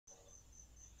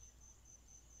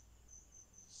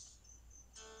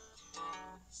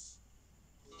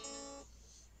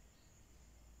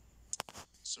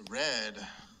So Red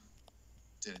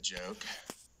did a joke,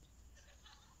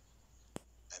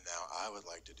 and now I would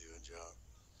like to do a joke.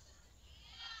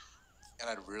 And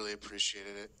I'd really appreciate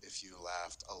it if you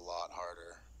laughed a lot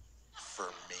harder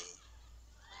for me.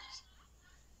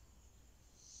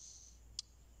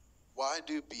 Why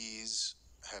do bees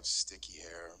have sticky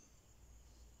hair?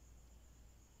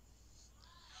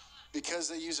 Because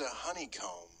they use a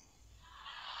honeycomb.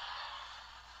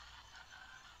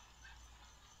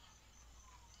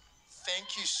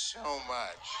 Thank you so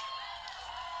much.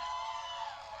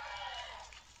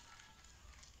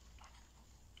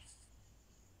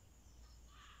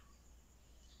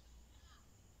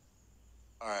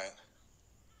 All right,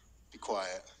 be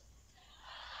quiet.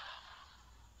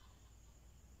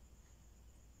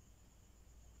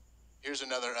 Here's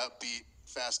another upbeat,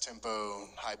 fast tempo,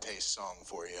 high paced song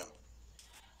for you.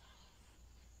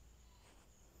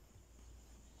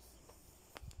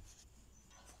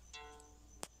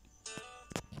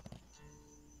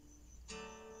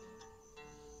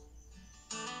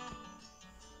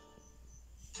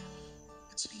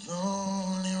 It's a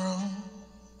lonely road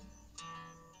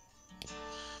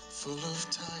full of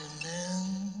tired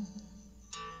men.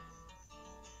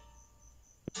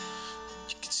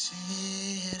 You can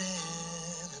see it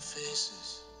in their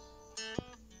faces.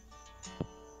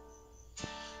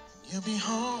 You'll be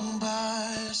home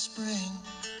by spring.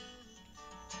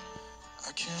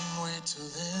 I can't wait till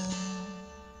then.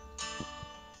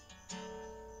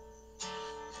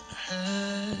 And I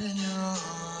heard you're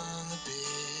on the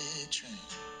big train.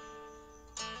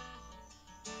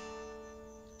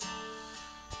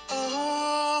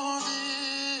 Oh,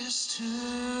 this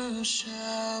too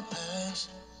shall pass.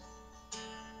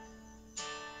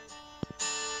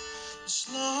 This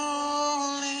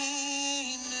loneliness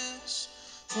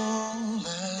won't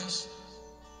last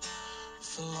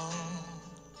for long.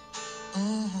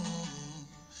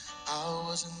 I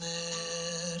wasn't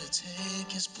there to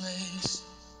take his place.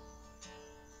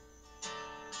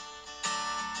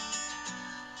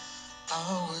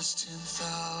 I was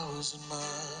 10,000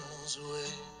 miles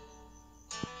away.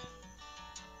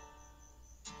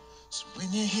 So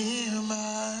when you hear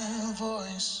my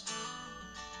voice,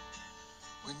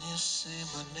 when you say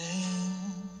my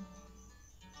name,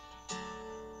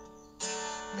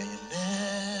 may you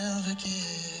never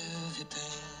give you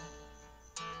pain.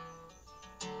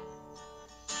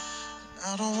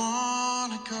 I don't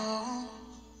wanna go,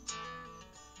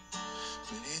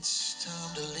 but it's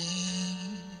time to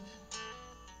leave.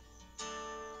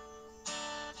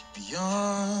 You're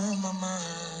beyond my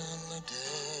mind, my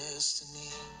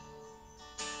destiny.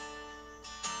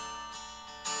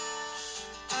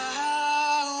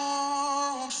 I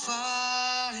won't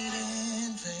fight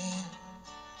in vain.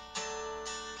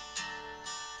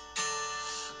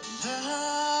 I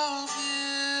love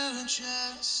you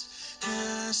just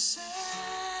the same.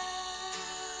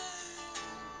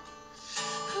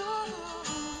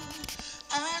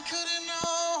 I couldn't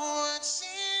know what's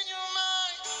in your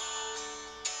mind,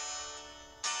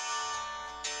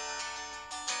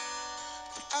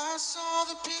 but I saw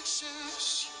the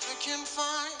pictures you can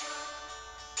find.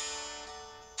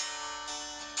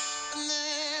 And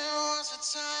there was a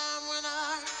time when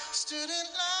I stood in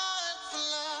line for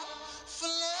love, for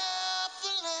love,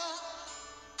 for love.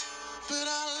 But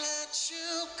I let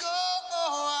you go,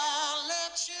 I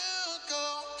let you go.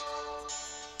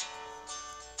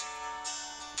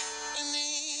 And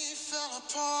he fell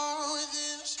apart with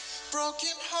this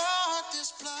broken heart,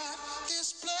 this blood,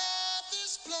 this blood,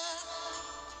 this blood.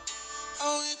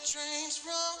 Oh, it drains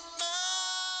from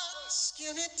my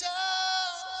skin, it does.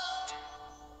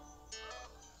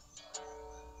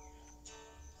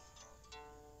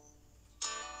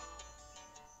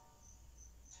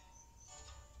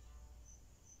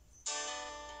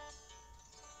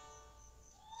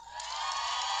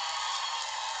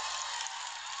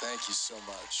 Thank you so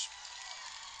much.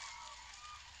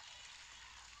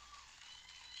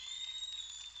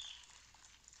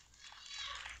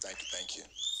 Thank you, thank you.